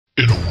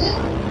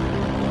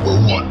were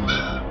one man.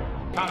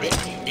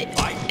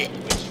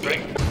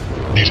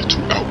 Needed to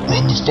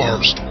outrun the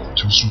firestorm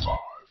to survive.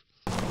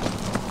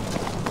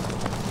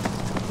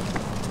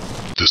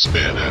 This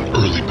man had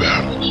early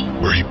battles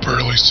where he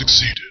barely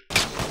succeeded.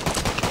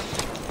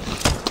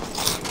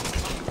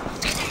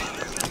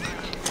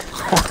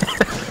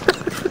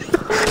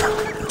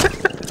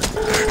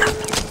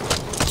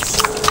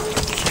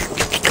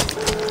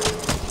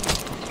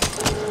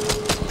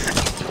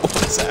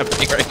 What's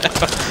happening right now?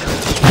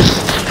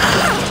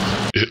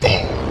 It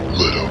all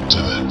led up to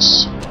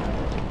this.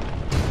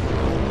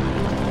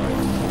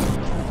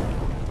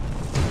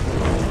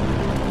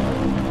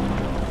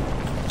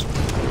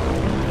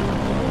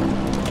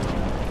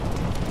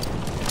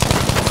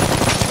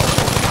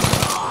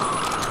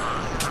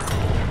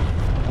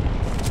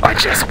 I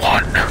just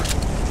won.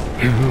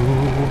 You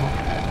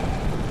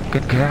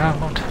can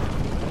count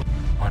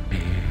on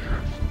me.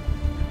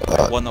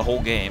 Won the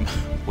whole game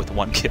with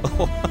 1 kill.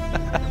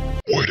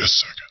 Wait a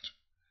second.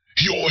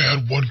 He only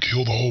had 1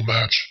 kill the whole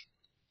match.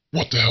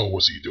 What the hell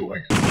was he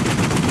doing?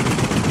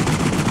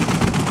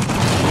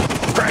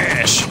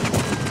 Crash!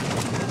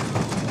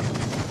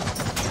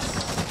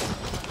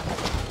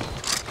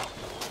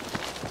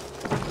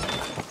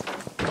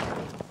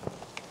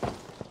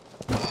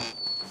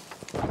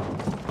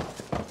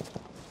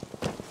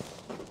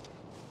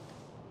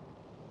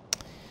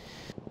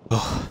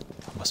 Oh,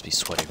 I must be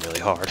sweating really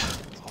hard.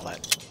 All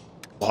that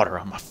water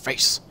on my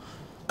face.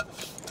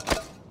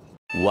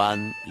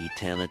 1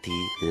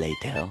 eternity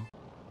later.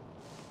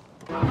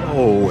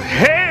 Oh,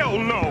 hell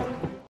no!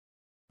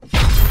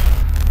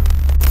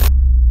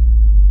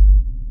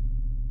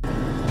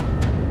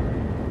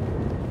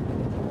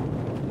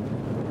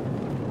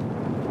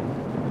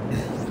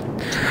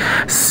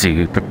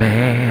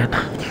 Superman.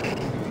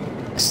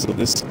 So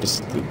this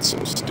is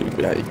so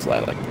stupid how you fly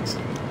like this.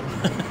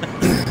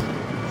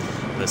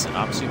 Listen,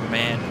 I'm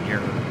Superman and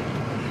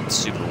you're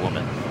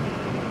Superwoman.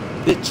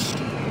 Bitch.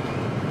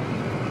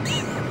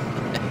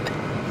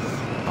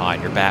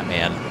 Fine, you're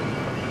Batman.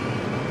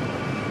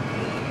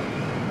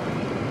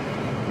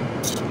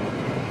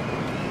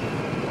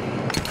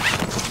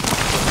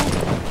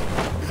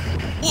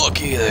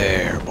 Looky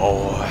there,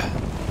 boy.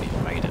 We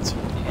made it.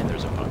 And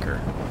there's a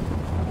bunker.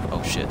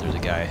 Oh shit, there's a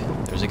guy.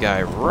 There's a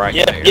guy right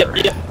there.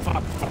 Yep.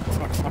 Fuck.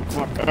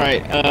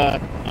 Alright,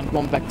 I'm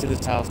going back to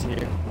this house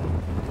here.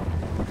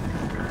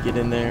 Get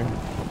in there.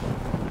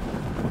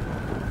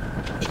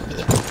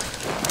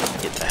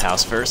 Hit the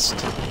house first.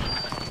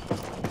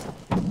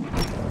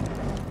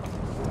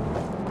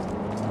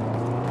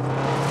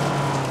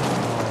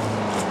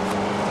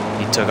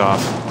 He took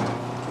off.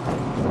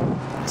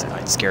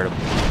 I scared him.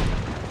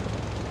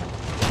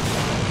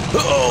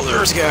 Oh,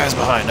 there's guys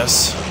behind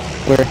us.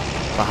 Where?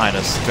 Behind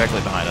us,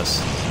 directly behind us.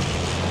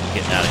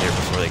 Getting out of here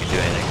before they can do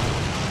anything.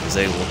 Because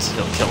they will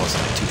still kill us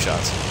in 2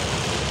 shots.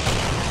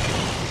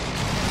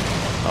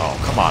 Oh,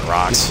 come on,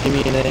 rocks. Just give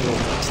me an angle.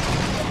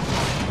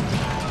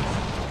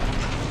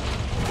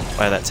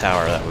 By that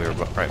tower that we were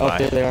right by. Oh,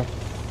 there they are.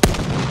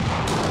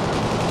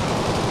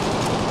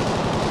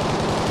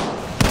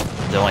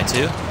 The only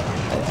 2?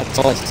 That's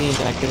all I seen,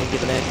 and I couldn't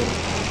give an angle.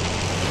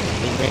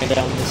 They ran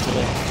down this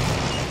way.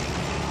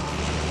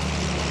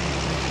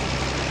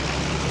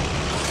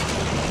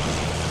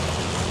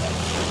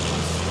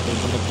 They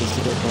went up this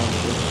hill down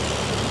here.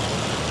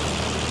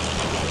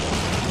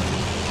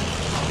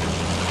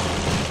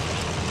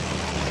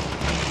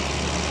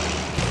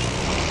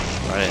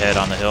 Right ahead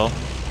on the hill in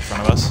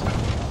front of us.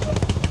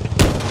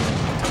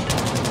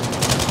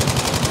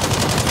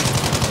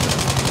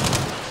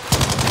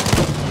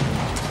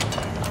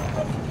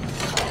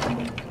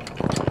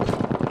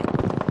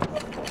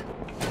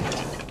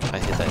 I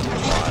hit that dude a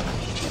lot.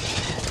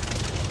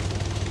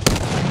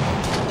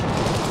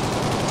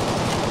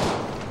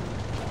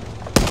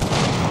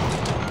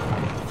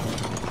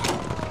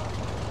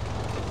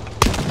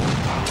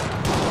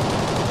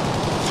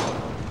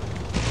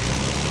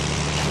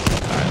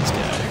 Alright, let's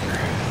get out of here.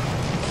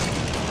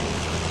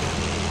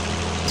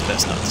 It's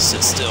best not to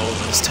sit still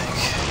in this tank.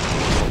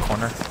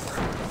 Corner.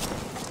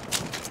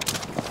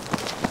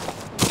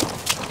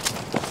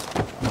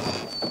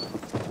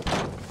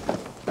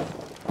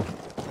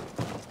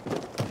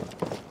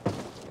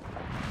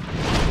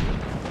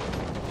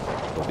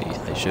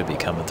 They should be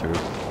coming through.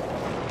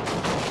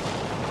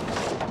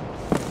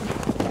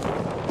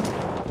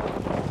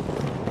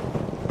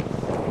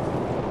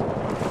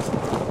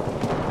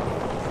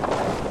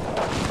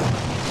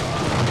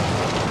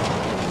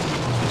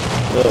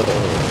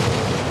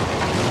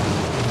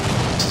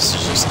 This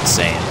is just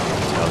insane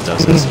how it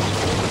does this.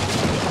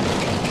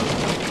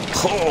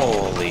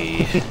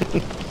 Holy!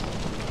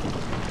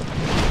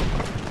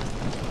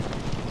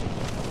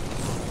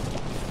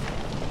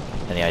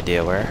 Any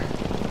idea where?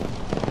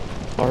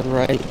 Hard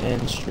right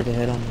and straight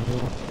ahead on the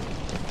hill.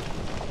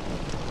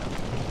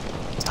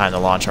 It's time to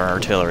launch our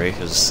artillery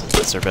because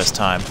it's their best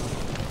time.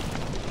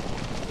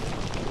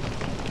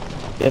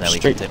 Yep, then we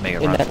straight can make a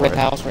in run that for red it.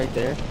 house right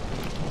there.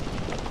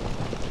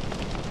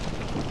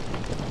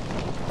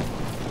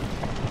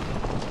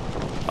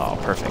 Oh,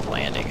 perfect.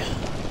 landing.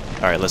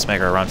 Alright, let's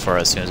make our run for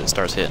it as soon as it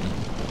starts hitting.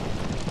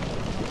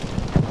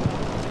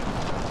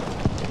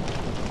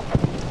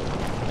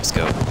 Let's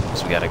go.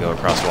 So we gotta go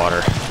across water.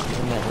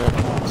 In that red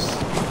house.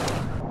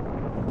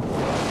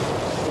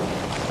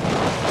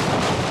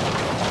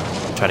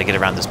 Try to get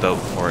around this boat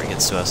before it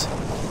gets to us.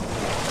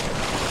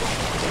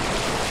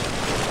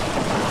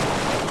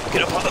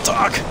 Get up on the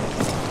dock!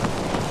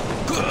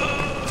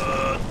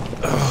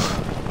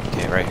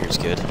 Okay, right here's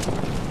good.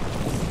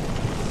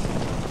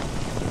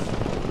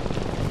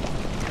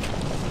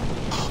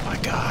 Oh my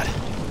god.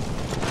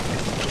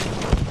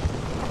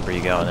 Where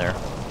you going there?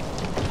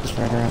 It's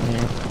right around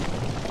here.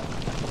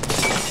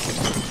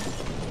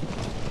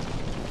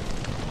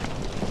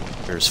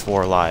 There's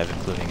 4 alive,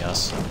 including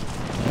us.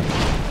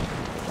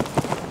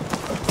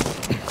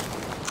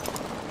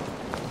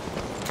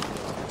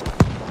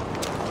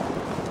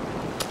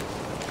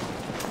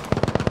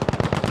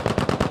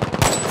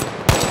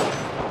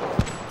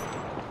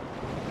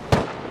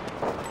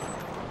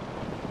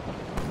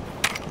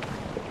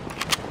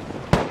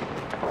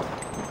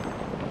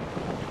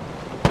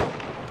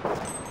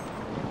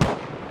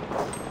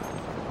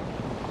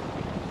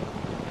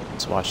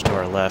 Let's watch to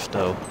our left,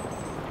 though.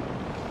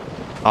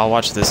 I'll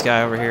watch this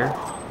guy over here.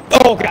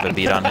 Oh Have a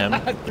beat on him.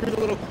 Through the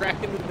little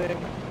crack in the thing.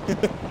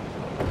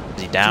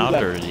 Is he downed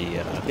or is he?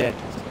 Dead.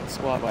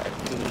 Squad wire.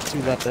 There's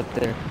 2 left up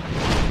there.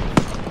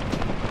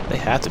 They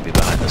have to be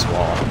behind this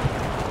wall.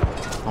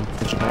 I'm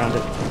pushing around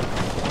it.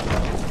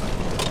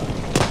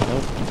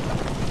 Nope.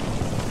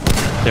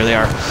 There they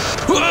are.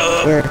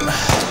 Where?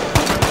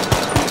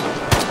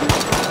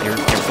 You're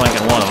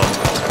flanking one of them.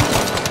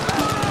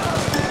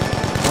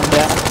 One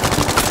down.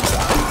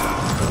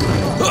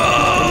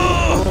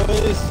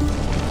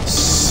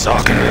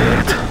 Suck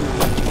it!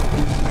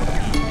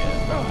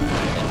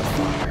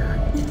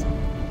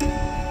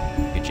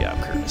 Good job,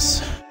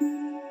 Curtis.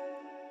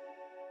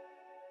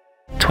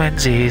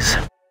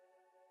 Twinsies.